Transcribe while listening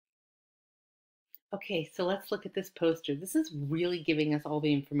Okay, so let's look at this poster. This is really giving us all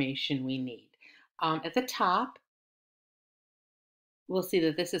the information we need. At the top, we'll see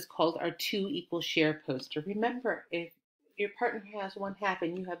that this is called our 2 equal share poster. Remember, if your partner has one half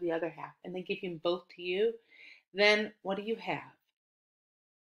and you have the other half, and they give them both to you, then what do you have?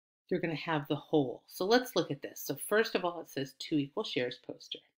 You're going to have the whole. So let's look at this. So first of all, it says 2 equal shares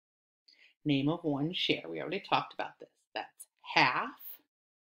poster. Name of one share. We already talked about this. That's half,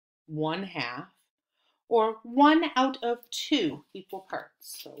 one half, or 1 out of 2 equal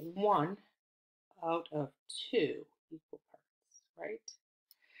parts. So 1 out of 2 equal parts, right?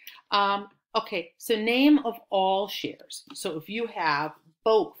 Okay, so name of all shares. So if you have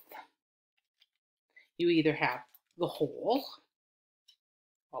both, you either have the whole,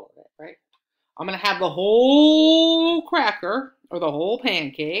 all of it, right? I'm going to have the whole cracker or the whole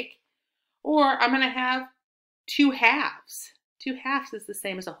pancake, or I'm going to have 2 halves. 2 halves is the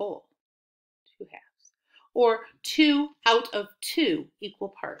same as a whole. 2 halves. Or 2 out of 2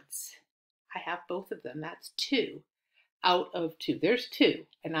 equal parts. I have both of them. That's 2 out of 2. There's 2,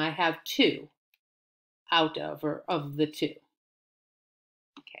 and I have 2 out of, or of the 2.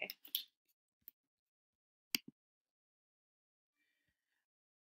 Okay.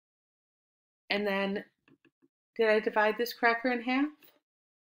 And then, did I divide this cracker in half?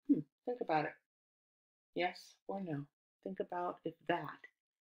 Think about it. Yes or no? Think about if that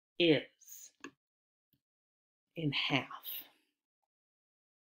is in half.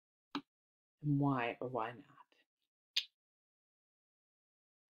 And why or why not?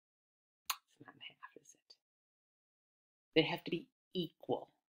 It's not in half, is it? They have to be equal.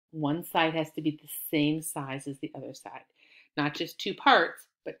 One side has to be the same size as the other side. Not just 2 parts,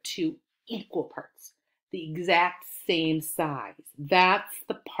 but 2 equal parts. The exact same size. That's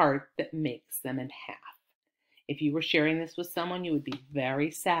the part that makes them in half. If you were sharing this with someone, you would be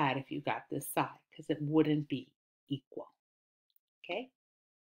very sad if you got this side because it wouldn't be equal. Okay?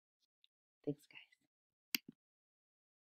 Thanks, guys.